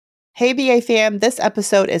Hey BA fam, this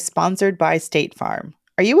episode is sponsored by State Farm.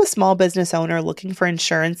 Are you a small business owner looking for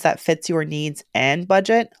insurance that fits your needs and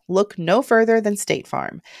budget? Look no further than State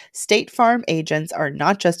Farm. State Farm agents are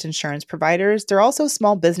not just insurance providers, they're also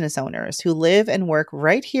small business owners who live and work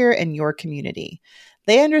right here in your community.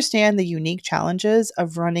 They understand the unique challenges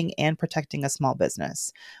of running and protecting a small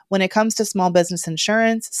business. When it comes to small business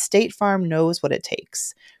insurance, State Farm knows what it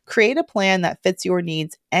takes. Create a plan that fits your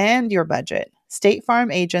needs and your budget. State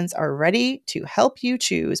Farm agents are ready to help you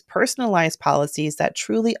choose personalized policies that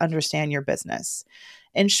truly understand your business.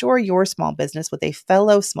 Insure your small business with a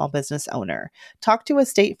fellow small business owner. Talk to a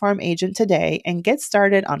State Farm agent today and get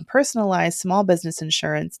started on personalized small business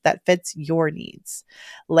insurance that fits your needs.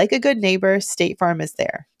 Like a good neighbor, State Farm is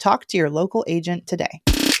there. Talk to your local agent today.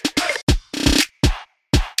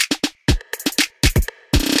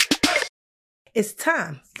 It's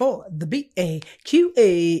time for the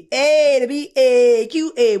BAQA. Hey, the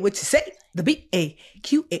BAQA. What you say? The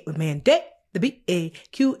BAQA with Mandy. The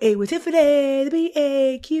BAQA with Tiffany. The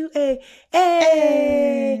BAQA.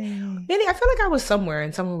 Hey. Mandy, I feel like I was somewhere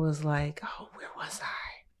and someone was like, oh, where was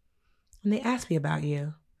I? And they asked me about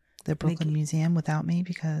you. The Brooklyn Museum without me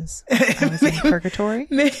because I was in purgatory?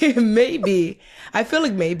 Maybe. I feel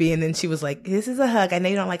like maybe. And then she was like, this is a hug. I know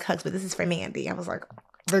you don't like hugs, but this is for Mandy. I was like,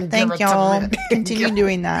 thank y'all. Continue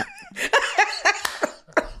doing that.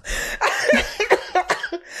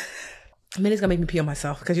 Minnie's gonna make me pee on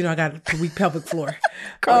myself because you know I got a weak pelvic floor.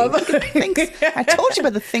 I told you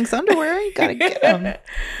about the Thinx underwear. You gotta get them.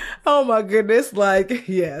 Oh my goodness! Like,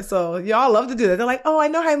 yeah. So y'all love to do that. They're like, "Oh, I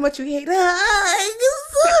know how much you hate."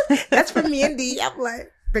 That's for Mandy. I'm like,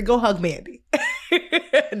 then go hug Mandy.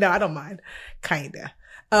 No, I don't mind. Kinda.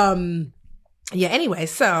 Yeah. Anyway,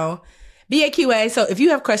 so. BAQA. So if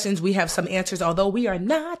you have questions, we have some answers, although we are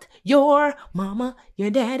not your mama, your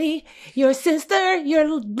daddy, your sister,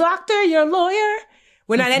 your doctor, your lawyer.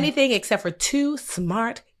 We're not anything except for two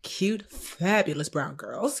smart, cute, fabulous brown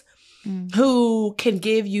girls who can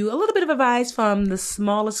give you a little bit of advice from the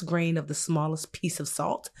smallest grain of the smallest piece of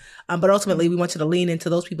salt. But ultimately, we want you to lean into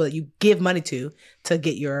those people that you give money to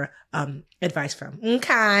get your advice from.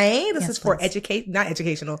 Okay. This is for not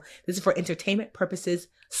educational. This is for entertainment purposes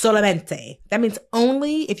solamente. That means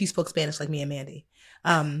only if you spoke Spanish like me and Mandy.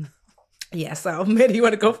 Yeah. So Mandy, you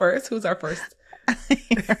want to go first? Who's our first?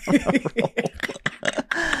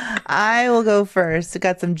 I will go first. I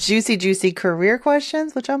got some juicy career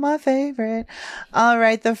questions, which are my favorite. All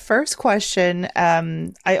right. The first question,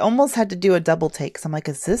 I almost had to do a double take. So I'm like,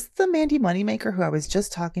 is this the Mandy Moneymaker who I was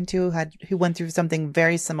just talking to, who went through something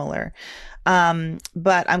very similar?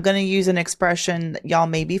 But I'm going to use an expression that y'all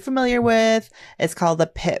may be familiar with. It's called the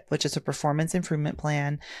PIP, which is a performance improvement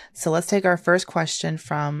plan. So let's take our first question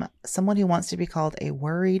from someone who wants to be called a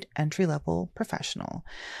worried entry-level professional.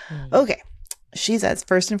 Okay. She says,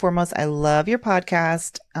 first and foremost, I love your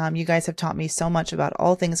podcast. You guys have taught me so much about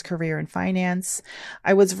all things career and finance.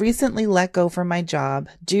 I was recently let go from my job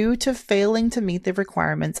due to failing to meet the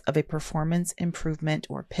requirements of a performance improvement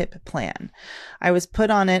or PIP plan. I was put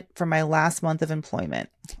on it for my last month of employment.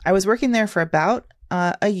 I was working there for about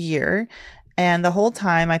a year. And the whole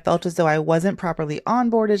time I felt as though I wasn't properly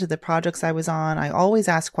onboarded to the projects I was on. I always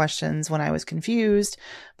asked questions when I was confused,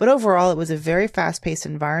 but overall it was a very fast-paced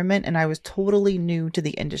environment and I was totally new to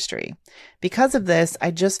the industry. Because of this,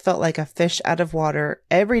 I just felt like a fish out of water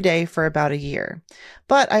every day for about a year.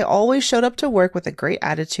 But I always showed up to work with a great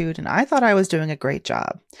attitude and I thought I was doing a great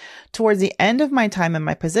job. Towards the end of my time in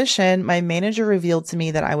my position, my manager revealed to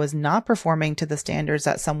me that I was not performing to the standards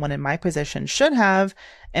that someone in my position should have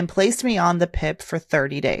and placed me on the PIP for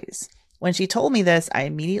 30 days. When she told me this, I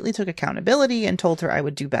immediately took accountability and told her I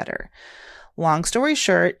would do better. Long story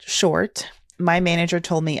short, my manager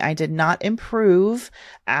told me I did not improve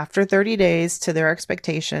after 30 days to their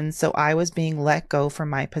expectations, so I was being let go from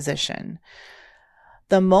my position.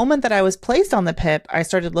 The moment that I was placed on the PIP, I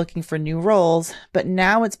started looking for new roles, but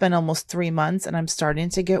now it's been almost 3 months and I'm starting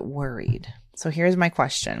to get worried. So here's my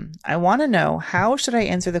question. I want to know, how should I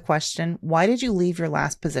answer the question, why did you leave your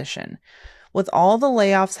last position? With all the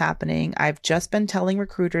layoffs happening, I've just been telling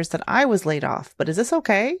recruiters that I was laid off, but is this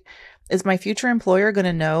okay? Is my future employer going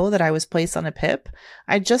to know that I was placed on a PIP?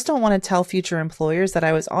 I just don't want to tell future employers that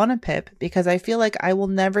I was on a PIP because I feel like I will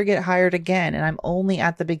never get hired again and I'm only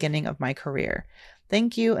at the beginning of my career.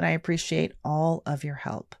 Thank you, and I appreciate all of your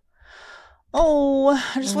help. Oh,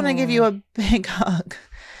 I just want to give you a big hug.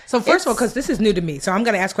 So first of all, because this is new to me, so I'm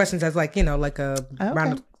going to ask questions as like, like a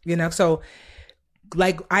round of, so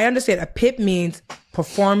like I understand a PIP means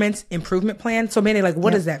performance improvement plan. So Mandy, like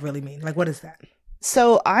what does that really mean? Like what is that?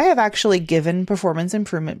 So I have actually given performance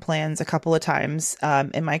improvement plans a couple of times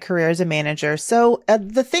in my career as a manager. So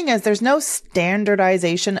the thing is, there's no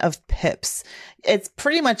standardization of PIPs. It's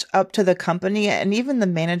pretty much up to the company and even the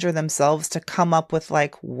manager themselves to come up with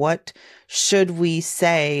like, what should we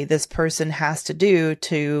say this person has to do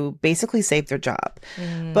to basically save their job?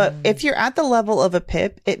 But if you're at the level of a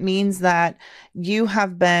PIP, it means that you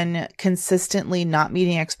have been consistently not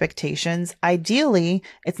meeting expectations. Ideally,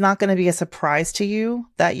 it's not going to be a surprise to you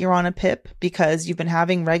that you're on a PIP because you've been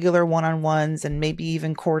having regular one-on-ones and maybe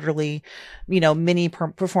even quarterly, mini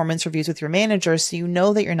performance reviews with your manager. So you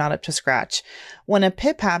know that you're not up to scratch. When a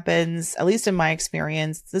PIP happens, at least in my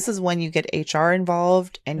experience, this is when you get HR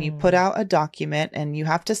involved and you put out a document and you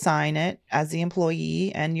have to sign it as the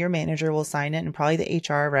employee, and your manager will sign it and probably the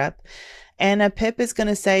HR rep. And a PIP is going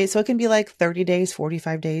to say, so it can be like 30 days,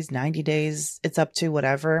 45 days, 90 days. It's up to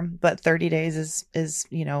whatever, but 30 days is,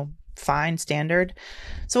 fine, standard.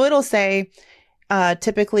 So it'll say,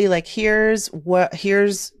 typically like, here's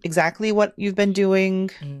exactly what you've been doing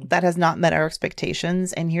that has not met our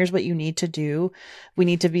expectations. And here's what you need to do. We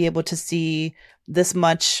need to be able to see this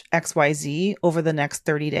much XYZ over the next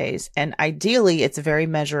 30 days. And ideally it's very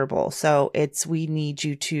measurable. So we need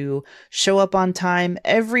you to show up on time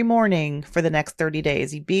every morning for the next 30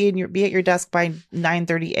 days. You be at your desk by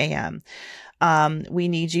 9:30 a.m. We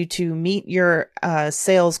need you to meet your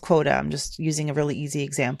sales quota. I'm just using a really easy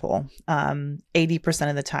example. 80%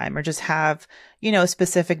 of the time, or just have,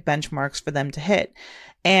 specific benchmarks for them to hit.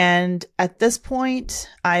 And at this point,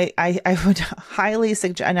 I would highly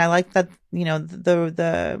suggest, and I like that,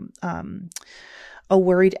 a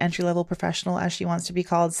worried entry-level professional, as she wants to be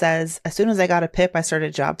called, says, as soon as I got a PIP, I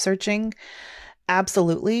started job searching.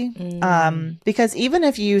 Absolutely. Because even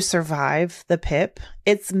if you survive the PIP,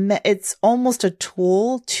 it's almost a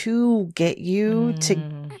tool to get you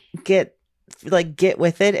to get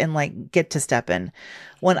with it and like get to step in.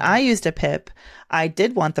 When I used a PIP, I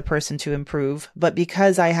did want the person to improve, but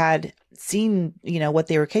because I had seen, what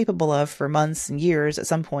they were capable of for months and years at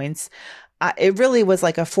some points, it really was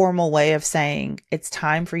like a formal way of saying it's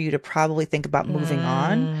time for you to probably think about moving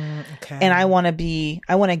on. Okay. And I want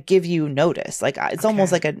to give you notice. Like it's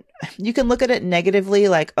almost like you can look at it negatively,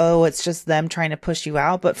 like, oh, it's just them trying to push you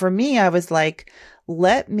out. But for me, I was like,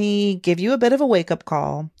 let me give you a bit of a wake up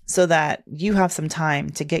call so that you have some time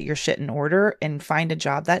to get your shit in order and find a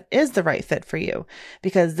job that is the right fit for you,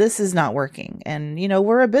 because this is not working. And,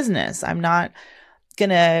 we're a business. I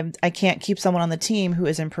can't keep someone on the team who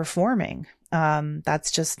isn't performing.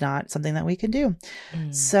 That's just not something that we can do.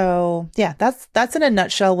 So yeah, that's in a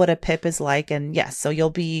nutshell what a PIP is like. And yes, so you'll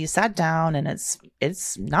be sat down and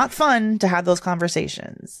it's not fun to have those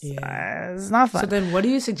conversations. Yeah. It's not fun. So then what do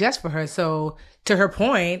you suggest for her? So to her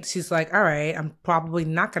point, she's like, all right, I'm probably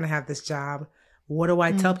not going to have this job. What do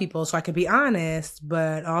I tell people so I can be honest,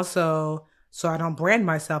 but also so I don't brand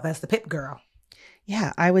myself as the PIP girl?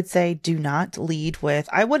 Yeah, I would say do not lead with,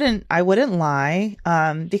 I wouldn't lie,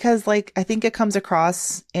 because like, I think it comes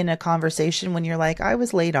across in a conversation when you're like, I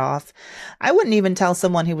was laid off. I wouldn't even tell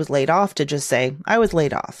someone who was laid off to just say, I was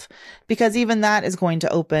laid off, because even that is going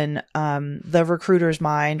to open, the recruiter's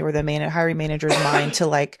mind or the hiring manager's mind to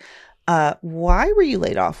like, why were you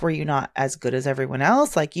laid off? Were you not as good as everyone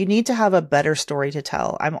else? Like, you need to have a better story to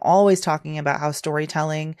tell. I'm always talking about how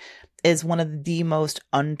storytelling is one of the most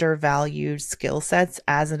undervalued skill sets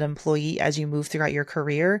as an employee as you move throughout your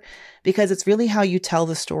career, because it's really how you tell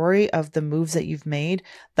the story of the moves that you've made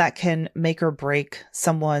that can make or break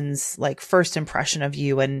someone's like first impression of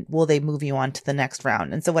you, and will they move you on to the next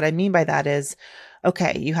round. And so what I mean by that is,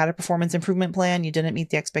 okay, you had a performance improvement plan, you didn't meet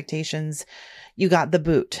the expectations, you got the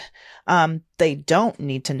boot. They don't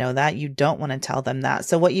need to know that. You don't want to tell them that.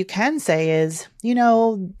 So what you can say is,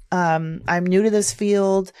 I'm new to this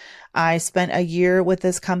field. I spent a year with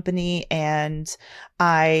this company and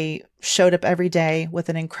I showed up every day with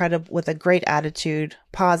a great attitude,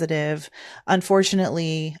 positive.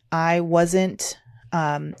 Unfortunately, I wasn't,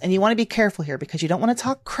 and you want to be careful here because you don't want to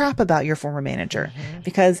talk crap about your former manager,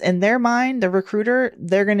 because in their mind, the recruiter,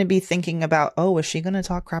 they're going to be thinking about, oh, is she going to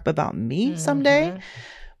talk crap about me someday?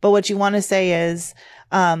 But what you want to say is,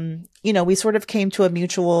 we sort of came to a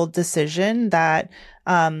mutual decision that,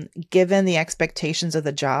 given the expectations of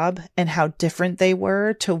the job and how different they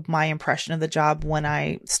were to my impression of the job when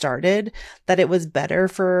I started, that it was better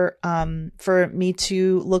for me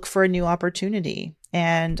to look for a new opportunity.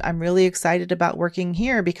 And I'm really excited about working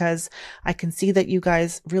here because I can see that you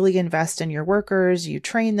guys really invest in your workers, you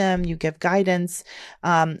train them, you give guidance.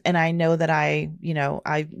 And I know that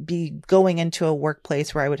I'd be going into a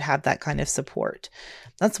workplace where I would have that kind of support.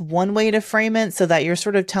 That's one way to frame it, so that you're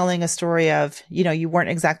sort of telling a story of, you weren't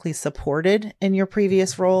exactly supported in your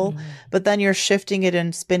previous role, but then you're shifting it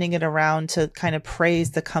and spinning it around to kind of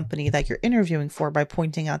praise the company that you're interviewing for by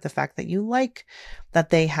pointing out the fact that you like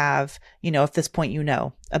that they have, at this point,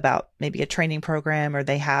 about maybe a training program, or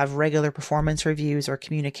they have regular performance reviews or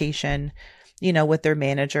communication, with their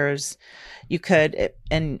managers. You could,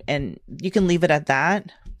 and you can leave it at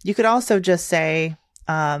that. You could also just say,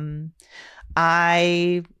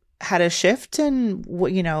 I had a shift in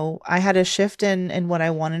what, in what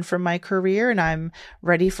I wanted from my career, and I'm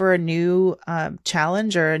ready for a new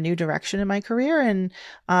challenge or a new direction in my career. And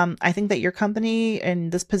I think that your company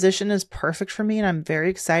and this position is perfect for me, and I'm very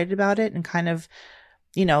excited about it. And kind of,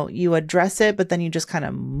 you address it, but then you just kind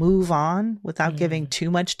of move on without giving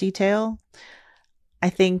too much detail. I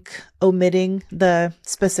think omitting the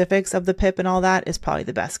specifics of the PIP and all that is probably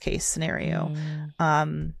the best case scenario.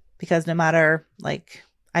 Because no matter,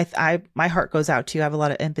 my heart goes out to you. I have a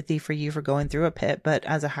lot of empathy for you for going through a PIP, but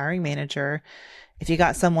as a hiring manager, if you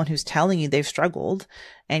got someone who's telling you they've struggled,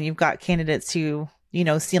 and you've got candidates who,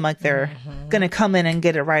 seem like they're going to come in and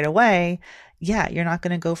get it right away, you're not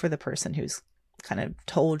going to go for the person who's kind of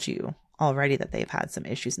told you already that they've had some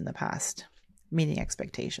issues in the past, meeting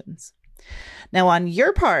expectations. Now, on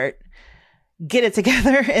your part, get it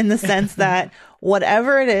together in the sense that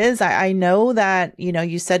whatever it is, I know that,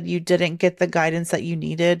 you said you didn't get the guidance that you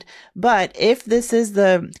needed, but if this is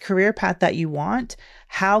the career path that you want,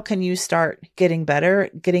 how can you start getting better,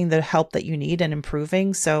 getting the help that you need and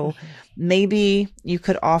improving? So maybe you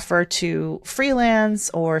could offer to freelance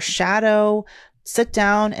or shadow, sit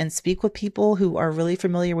down and speak with people who are really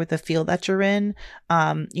familiar with the field that you're in.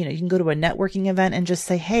 You can go to a networking event and just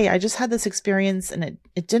say, hey, I just had this experience and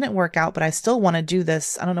it didn't work out, but I still want to do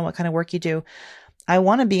this. I don't know what kind of work you do. I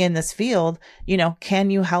want to be in this field. Can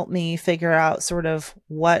you help me figure out sort of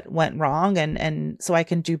what went wrong? And so I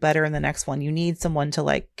can do better in the next one. You need someone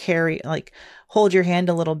to hold your hand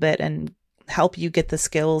a little bit and help you get the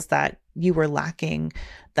skills that you were lacking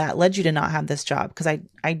that led you to not have this job. Because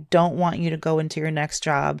I don't want you to go into your next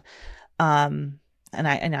job. And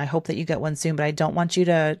I hope that you get one soon, but I don't want you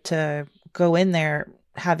to go in there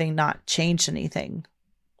having not changed anything,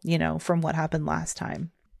 from what happened last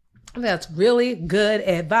time. That's really good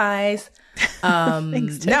advice.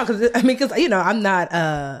 Thanks, no, because I'm not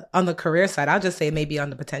on the career side. I'll just say maybe on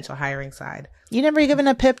the potential hiring side. You never given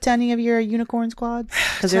a PIP to any of your unicorn squads?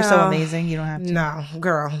 Because they're so amazing. You don't have to. No,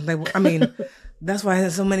 girl. That's why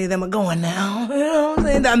so many of them are going now. You know what I'm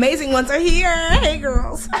saying? The amazing ones are here. Hey,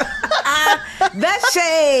 girls. That's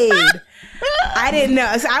shade. I didn't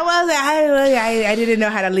know. So I didn't know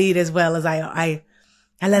how to lead as well as I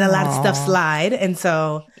let a lot of stuff slide. And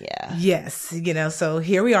so, yes, so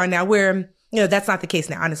here we are now where, that's not the case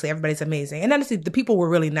now. Honestly, everybody's amazing. And honestly, the people were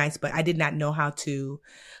really nice, but I did not know how to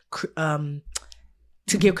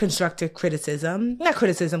give constructive criticism,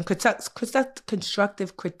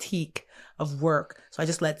 constructive critique of work. So I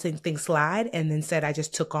just let things slide and then said I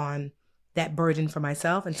just took on that burden for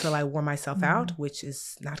myself until I wore myself out, which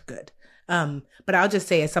is not good. But I'll just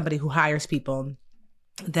say, as somebody who hires people,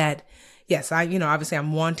 that yes, obviously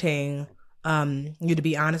I'm wanting you to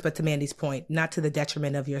be honest, but to Mandy's point, not to the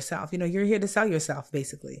detriment of yourself. You're here to sell yourself,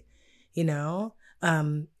 basically,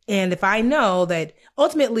 and if I know that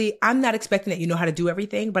ultimately I'm not expecting that you know how to do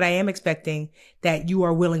everything, but I am expecting that you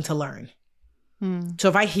are willing to learn. So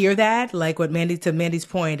if I hear that, like to Mandy's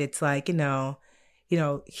point, it's like,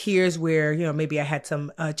 here's where, maybe I had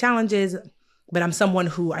some challenges, but I'm someone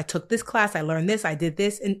who I took this class, I learned this, I did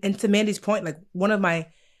this. And to Mandy's point, like one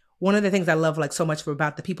of the things I love so much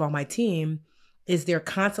about the people on my team is they're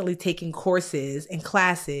constantly taking courses and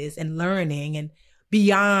classes and learning and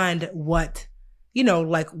beyond what,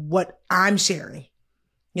 what I'm sharing.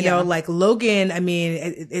 Like Logan,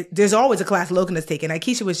 there's always a class Logan has taken.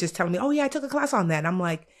 Akeisha was just telling me, oh yeah, I took a class on that. And I'm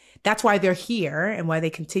like, that's why they're here and why they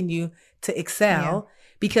continue to excel.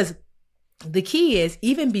 Because the key is,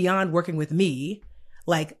 even beyond working with me,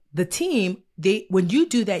 like the team, when you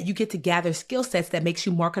do that, you get to gather skill sets that makes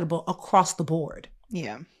you marketable across the board.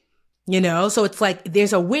 Yeah. So it's like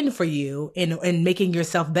there's a win for you in making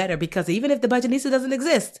yourself better, because even if the Budgetnista doesn't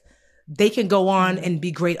exist, they can go on and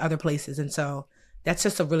be great other places. And so that's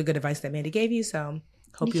just a really good advice that Mandy gave you. So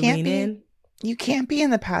hope you lean in. You can't be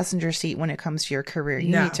in the passenger seat when it comes to your career.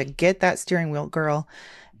 You need to get that steering wheel, girl.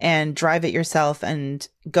 and drive it yourself and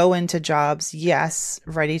go into jobs, yes,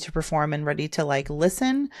 ready to perform and ready to like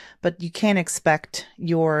listen, but you can't expect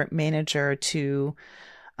your manager to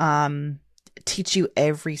teach you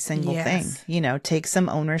every single thing. Take some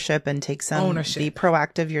ownership and be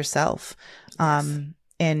proactive yourself.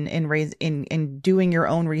 In doing your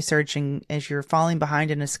own research, and as you're falling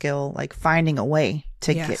behind in a skill, like finding a way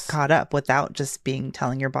to get caught up without just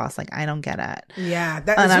telling your boss, like, I don't get it. Yeah,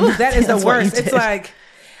 that is the worst. It's like,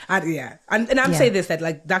 I'm saying this, that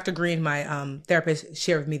like Dr. Green, my therapist,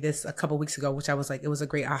 shared with me this a couple weeks ago, which I was like, it was a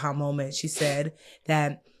great aha moment. She said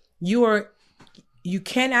that you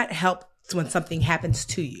cannot help when something happens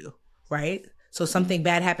to you, right? So something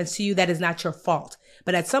bad happens to you, that is not your fault.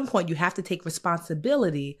 But at some point, you have to take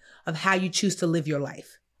responsibility of how you choose to live your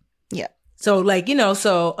life. Yeah. So like,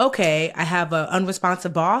 okay, I have an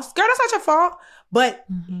unresponsive boss. Girl, that's not your fault. But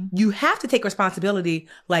you have to take responsibility,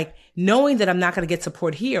 like knowing that I'm not going to get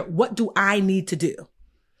support here. What do I need to do?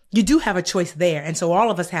 You do have a choice there. And so all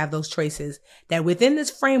of us have those choices that within this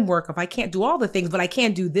framework of I can't do all the things, but I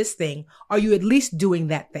can do this thing. Are you at least doing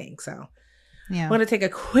that thing? So we're going to take a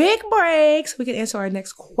quick break so we can answer our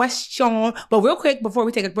next question. But real quick, before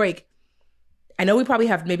we take a break, I know we probably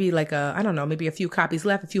have maybe like maybe a few copies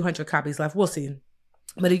left, a few hundred copies left. We'll see.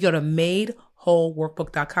 But if you go to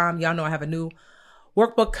madewholeworkbook.com, y'all know I have a new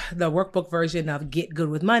workbook, the workbook version of Get Good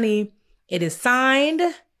with Money. It is signed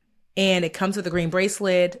and it comes with a green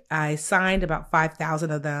bracelet. I signed about 5,000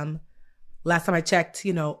 of them. Last time I checked,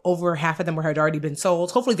 over half of them had already been sold.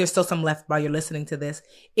 Hopefully there's still some left while you're listening to this.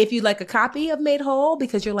 If you'd like a copy of Made Whole,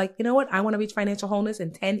 because you're like, you know what? I want to reach financial wholeness in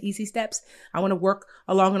 10 easy steps. I want to work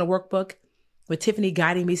along in a workbook with Tiffany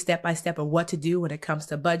guiding me step by step of what to do when it comes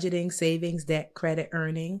to budgeting, savings, debt, credit,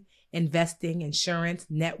 earning, investing, insurance,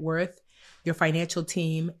 net worth, your financial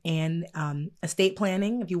team, and estate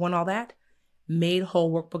planning. If you want all that,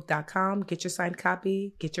 madewholeworkbook.com. Get your signed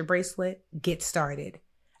copy, get your bracelet, get started.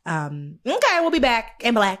 Okay, we'll be back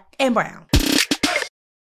in black and brown.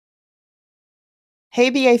 Hey,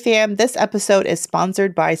 BA fam, this episode is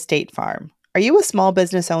sponsored by State Farm. Are you a small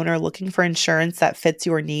business owner looking for insurance that fits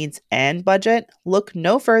your needs and budget? Look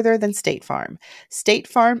no further than State Farm. State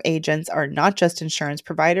Farm agents are not just insurance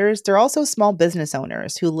providers, they're also small business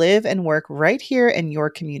owners who live and work right here in your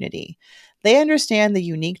community. They understand the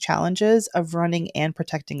unique challenges of running and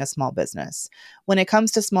protecting a small business. When it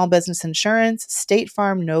comes to small business insurance, State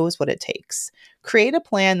Farm knows what it takes. Create a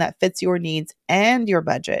plan that fits your needs and your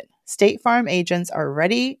budget. State Farm agents are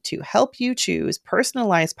ready to help you choose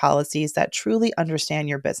personalized policies that truly understand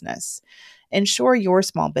your business. Insure your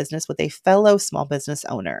small business with a fellow small business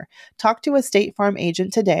owner. Talk to a State Farm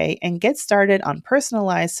agent today and get started on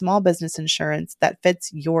personalized small business insurance that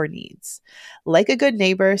fits your needs. Like a good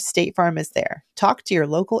neighbor, State Farm is there. Talk to your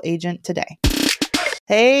local agent today.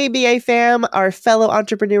 Hey, BA fam, our fellow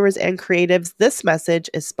entrepreneurs and creatives, this message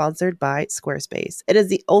is sponsored by Squarespace. It is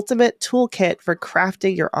the ultimate toolkit for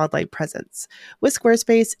crafting your online presence. With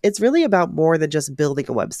Squarespace, it's really about more than just building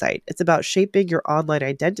a website. It's about shaping your online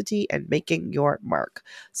identity and making your mark.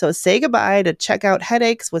 So say goodbye to checkout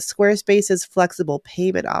headaches with Squarespace's flexible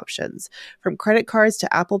payment options. From credit cards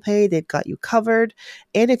to Apple Pay, they've got you covered.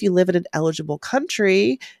 And if you live in an eligible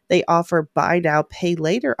country, they offer buy now, pay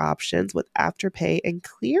later options with Afterpay and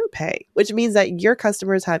ClearPay, which means that your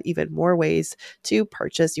customers have even more ways to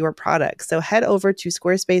purchase your products. So head over to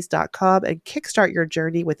squarespace.com and kickstart your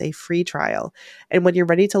journey with a free trial. And when you're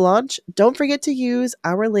ready to launch, don't forget to use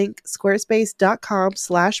our link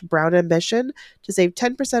squarespace.com/brownambition to save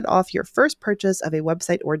 10% off your first purchase of a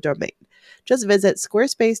website or domain. Just visit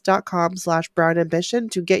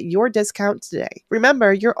squarespace.com/brownambition to get your discount today.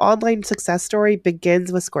 Remember, your online success story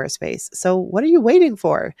begins with Squarespace. So what are you waiting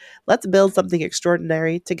for? Let's build something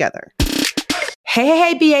extraordinary together.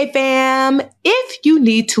 Hey, BA fam. If you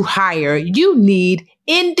need to hire, you need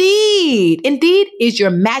Indeed. Indeed is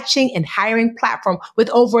your matching and hiring platform with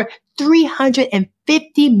over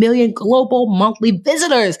 350 million global monthly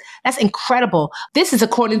visitors. That's incredible. This is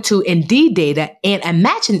according to Indeed data and a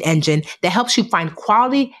matching engine that helps you find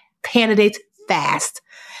quality candidates fast.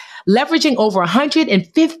 Leveraging over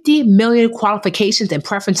 150 million qualifications and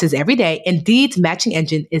preferences every day, Indeed's matching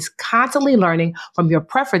engine is constantly learning from your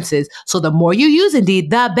preferences. So the more you use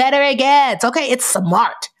Indeed, the better it gets. Okay, it's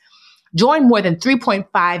smart. Join more than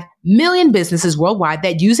 3.5 million businesses worldwide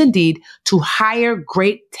that use Indeed to hire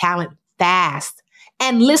great talent fast.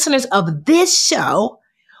 And listeners of this show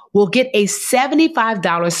will get a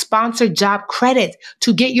 $75 sponsored job credit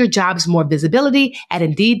to get your jobs more visibility at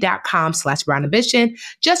Indeed.com/brownambition.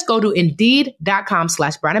 Just go to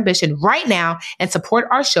Indeed.com/brownambition right now and support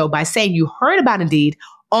our show by saying you heard about Indeed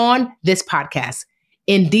on this podcast.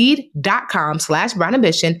 Indeed.com/Brown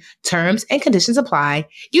Ambition. Terms and conditions apply.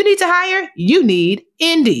 You need to hire? You need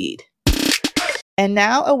Indeed. And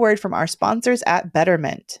now a word from our sponsors at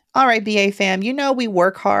Betterment. All right, BA fam, you know we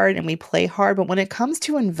work hard and we play hard, but when it comes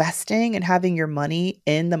to investing and having your money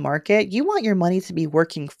in the market, you want your money to be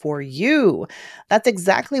working for you. That's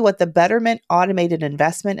exactly what the Betterment automated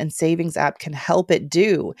investment and savings app can help it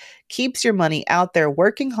do. Keeps your money out there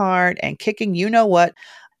working hard and kicking you know what.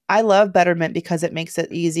 I love Betterment because it makes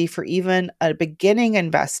it easy for even a beginning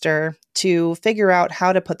investor to figure out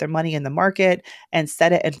how to put their money in the market and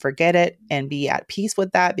set it and forget it and be at peace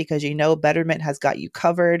with that, because you know Betterment has got you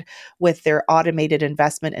covered with their automated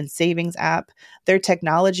investment and savings app. Their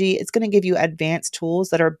technology is going to give you advanced tools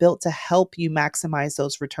that are built to help you maximize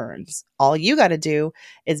those returns. All you got to do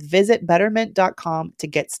is visit betterment.com to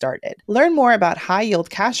get started. Learn more about high yield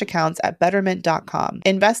cash accounts at betterment.com.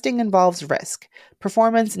 Investing involves risk.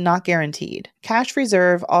 Performance not guaranteed. Cash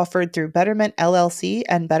reserve offered through Betterment LLC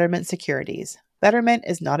and Betterment Securities. Betterment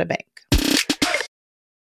is not a bank.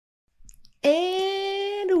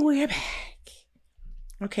 And we're back.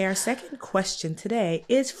 Okay, our second question today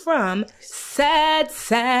is from Sad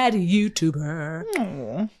YouTuber.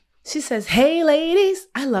 Aww. She says, "Hey ladies,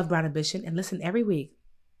 I love Brown Ambition and listen every week.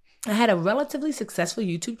 I had a relatively successful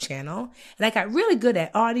YouTube channel and I got really good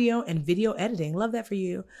at audio and video editing. Love that for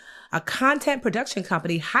you. A content production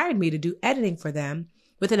company hired me to do editing for them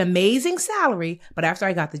with an amazing salary. But after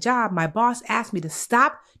I got the job, my boss asked me to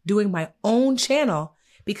stop doing my own channel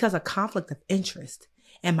because of conflict of interest.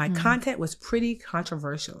 And my content was pretty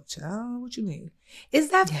controversial." Child, what you mean? Is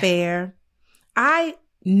that fair? I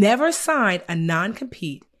never signed a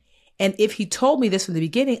non-compete. And if he told me this from the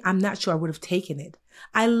beginning, I'm not sure I would have taken it.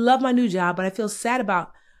 I love my new job, but I feel sad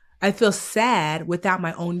without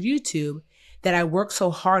my own YouTube that I work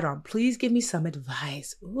so hard on. Please give me some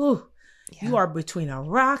advice. Ooh, You are between a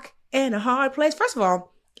rock and a hard place. First of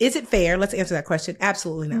all, is it fair? Let's answer that question.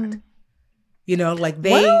 Absolutely not. You know, like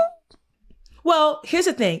well, here's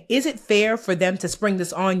the thing. Is it fair for them to spring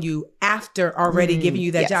this on you after already giving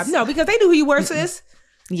you that job? No, because they knew who you were, sis.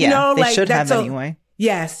 Yeah, you know, they should have anyway.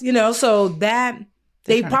 Yes, you know, so that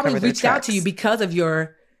they probably reached out to you because of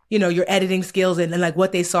your, you know, your editing skills and like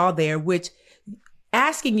what they saw there, which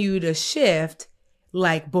asking you to shift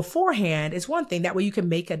like beforehand is one thing. That way you can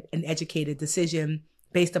make an educated decision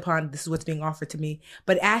based upon this is what's being offered to me.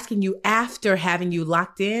 But asking you after having you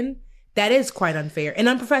locked in, that is quite unfair and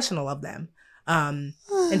unprofessional of them. And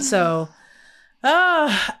so,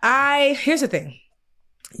 here's the thing.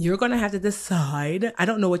 You're going to have to decide. I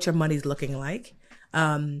don't know what your money's looking like.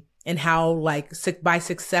 And how, like, by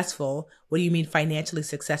successful, what do you mean financially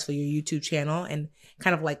successful, your YouTube channel, and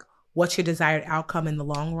kind of like what's your desired outcome in the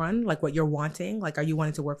long run, like what you're wanting. Like, are you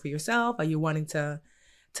wanting to work for yourself? Are you wanting to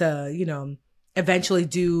you know, eventually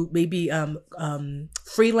do maybe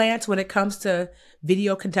freelance when it comes to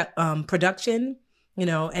video production, you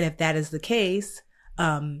know? And if that is the case,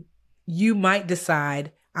 you might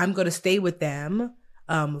decide I'm going to stay with them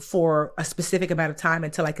for a specific amount of time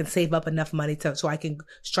until I can save up enough money so I can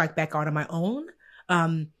strike back out on my own.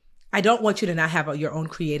 I don't want you to not have your own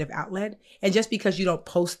creative outlet. And just because you don't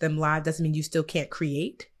post them live doesn't mean you still can't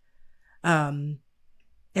create. And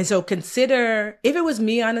so consider, if it was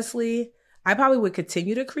me, honestly, I probably would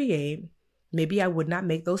continue to create. Maybe I would not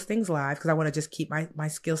make those things live because I want to just keep my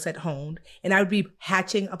skill set honed. And I would be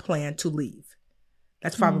hatching a plan to leave.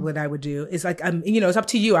 That's probably what I would do. It's like, you know, it's up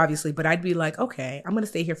to you, obviously, but I'd be like, okay, I'm going to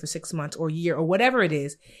stay here for 6 months or a year or whatever it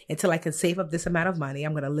is until I can save up this amount of money.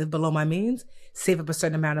 I'm going to live below my means, save up a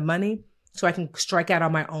certain amount of money so I can strike out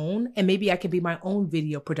on my own. And maybe I can be my own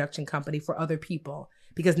video production company for other people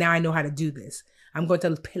because now I know how to do this. I'm going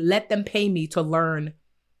to let them pay me to learn,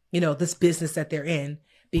 you know, this business that they're in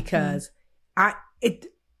because life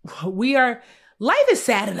is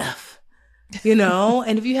sad enough. You know,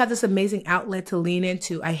 and if you have this amazing outlet to lean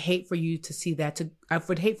into, I hate for you to see that I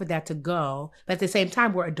would hate for that to go. But at the same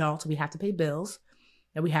time, we're adults. We have to pay bills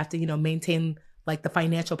and we have to, you know, maintain like the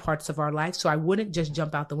financial parts of our life. So I wouldn't just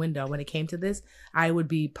jump out the window when it came to this. I would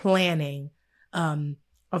be planning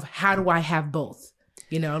of how do I have both,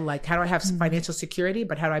 you know, like how do I have some financial security,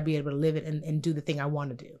 but how do I be able to live it and do the thing I want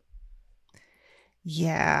to do?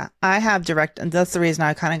 Yeah, I have and that's the reason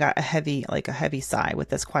I kind of got a heavy sigh with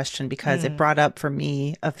this question because it brought up for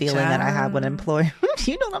me a feeling that I had when employer.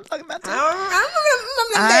 You know what I'm talking about?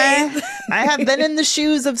 I have been in the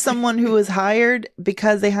shoes of someone who was hired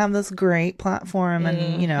because they have this great platform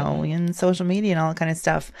and, you know, in social media and all that kind of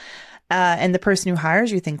stuff. And the person who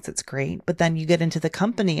hires you thinks it's great, but then you get into the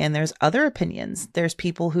company and there's other opinions. There's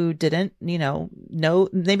people who didn't, know,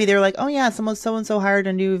 maybe they're like, oh yeah, so-and-so hired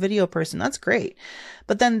a new video person. That's great.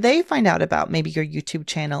 But then they find out about maybe your YouTube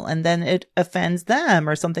channel and then it offends them,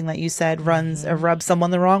 or something that you said rubs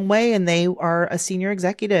someone the wrong way, and they are a senior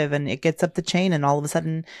executive and it gets up the chain, and all of a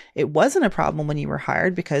sudden it wasn't a problem when you were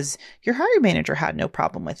hired because your hiring manager had no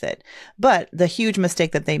problem with it. But the huge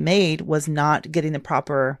mistake that they made was not getting the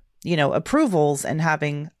proper approvals and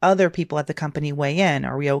having other people at the company weigh in.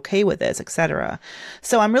 Are we okay with this, etc.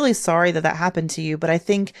 So I'm really sorry that happened to you. But I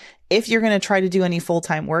think if you're going to try to do any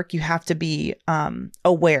full-time work, you have to be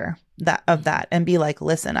aware of that and be like,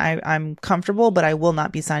 listen, I'm comfortable, but I will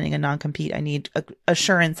not be signing a non-compete. I need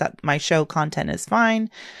assurance that my show content is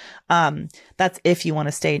fine. That's if you want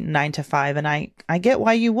to stay 9 to 5. And I get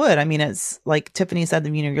why you would. I mean, it's like Tiffany said,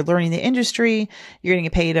 you're learning the industry, you're going to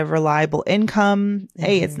get paid a reliable income. Mm-hmm.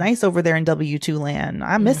 Hey, it's nice over there in W-2 land.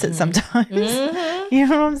 I miss it sometimes. Mm-hmm. You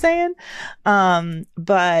know what I'm saying?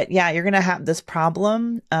 But yeah, you're going to have this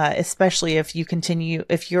problem, especially if you continue,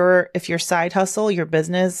 if your side hustle, your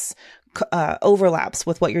business, overlaps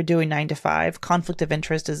with what you're doing 9 to 5, conflict of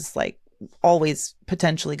interest is like always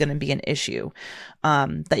potentially going to be an issue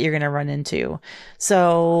that you're going to run into.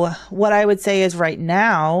 So what I would say is right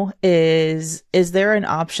now is there an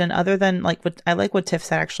option other than like what Tiff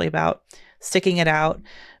said actually about sticking it out,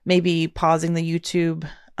 maybe pausing the YouTube,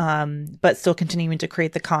 but still continuing to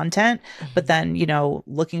create the content, but then,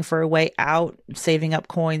 looking for a way out, saving up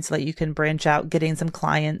coins so that you can branch out, getting some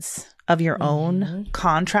clients of your own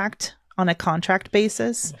on a contract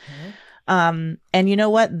basis. And you know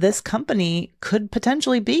what? This company could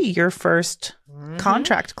potentially be your first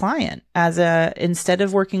contract client instead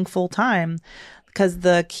of working full time, because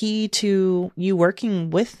the key to you working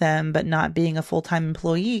with them but not being a full-time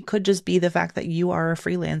employee could just be the fact that you are a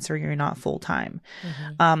freelancer, you're not full-time.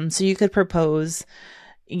 So you could propose,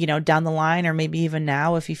 down the line, or maybe even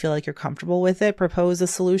now, if you feel like you're comfortable with it, propose a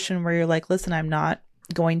solution where you're like, listen, I'm not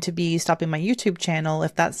going to be stopping my YouTube channel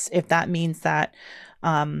if that means that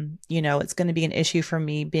it's going to be an issue for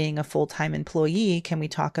me being a full-time employee. Can we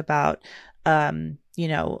talk about,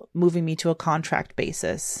 moving me to a contract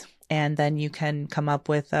basis? And then you can come up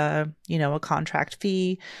with a contract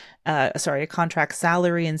fee, a contract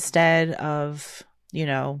salary instead of,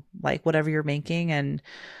 like whatever you're making. And,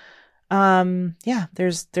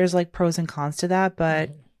 there's like pros and cons to that.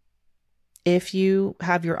 But if you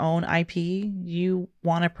have your own IP, you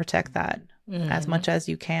want to protect that as much as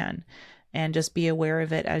you can. And just be aware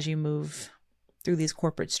of it as you move through these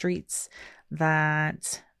corporate streets,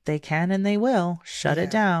 that they can and they will shut it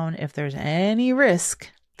down if there's any risk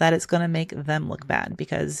that it's going to make them look bad,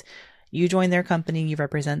 because you join their company, you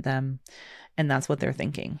represent them, and that's what they're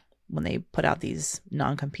thinking when they put out these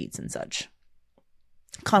non-competes and such.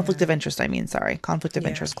 Conflict of interest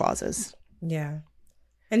clauses. Yeah.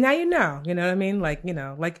 And now you know what I mean? Like,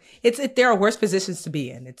 there are worse positions to be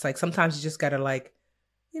in. It's like sometimes you just got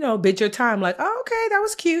to bid your time, like, oh, okay, that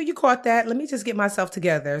was cute. You caught that. Let me just get myself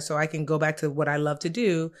together so I can go back to what I love to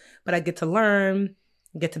do. But I get to learn,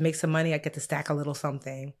 get to make some money. I get to stack a little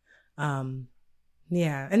something. And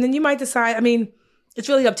then you might decide, it's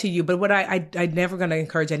really up to you. But I'm never going to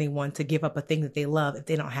encourage anyone to give up a thing that they love if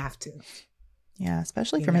they don't have to. Yeah,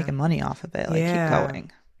 especially if you're making money off of it. Like, keep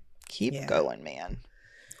going. Keep going, man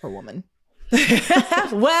or woman.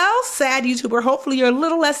 Well, sad YouTuber. Hopefully you're a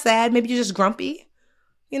little less sad. Maybe you're just grumpy.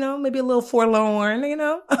 Maybe a little forlorn,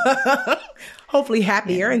 hopefully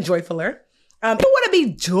happier and joyfuler. If you want to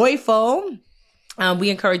be joyful, we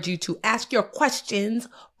encourage you to ask your questions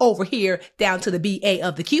over here down to the BA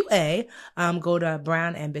of the QA. Go to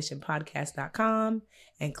brownambitionpodcast.com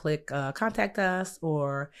and click contact us,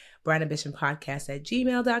 or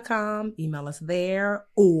brownambitionpodcast@gmail.com. Email us there,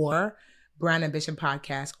 or Brown Ambition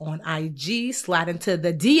Podcast on IG. Slide into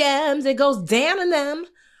the DMs. It goes down in them.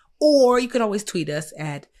 Or you can always tweet us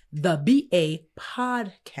at the BA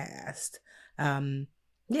Podcast. And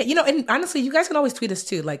honestly, you guys can always tweet us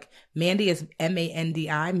too. Like, Mandy is Mandi,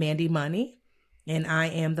 Mandy Money. And I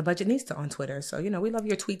am the Budgetnista on Twitter. So, we love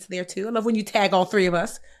your tweets there too. I love when you tag all three of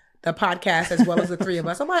us, the podcast as well as the three of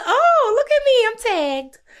us. I'm like, oh, look at me, I'm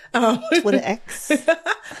tagged. Twitter X.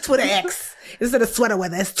 Twitter X. Instead of sweater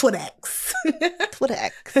weather, it's Twitter X. Twitter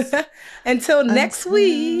X. Until next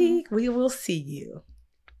week, we will see you.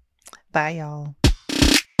 Bye, y'all.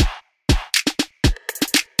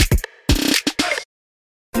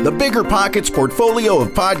 The Bigger Pockets portfolio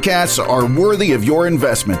of podcasts are worthy of your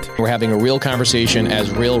investment. We're having a real conversation as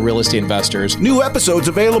real estate investors. New episodes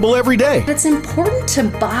available every day. It's important to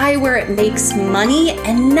buy where it makes money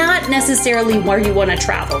and not necessarily where you want to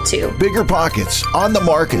travel to. Bigger Pockets, On the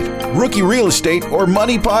Market, Rookie Real Estate, or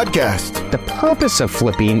Money Podcast. The purpose of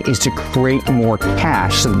flipping is to create more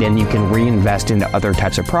cash so then you can reinvest into other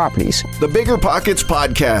types of properties. The Bigger Pockets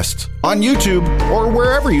Podcast on YouTube or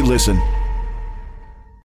wherever you listen.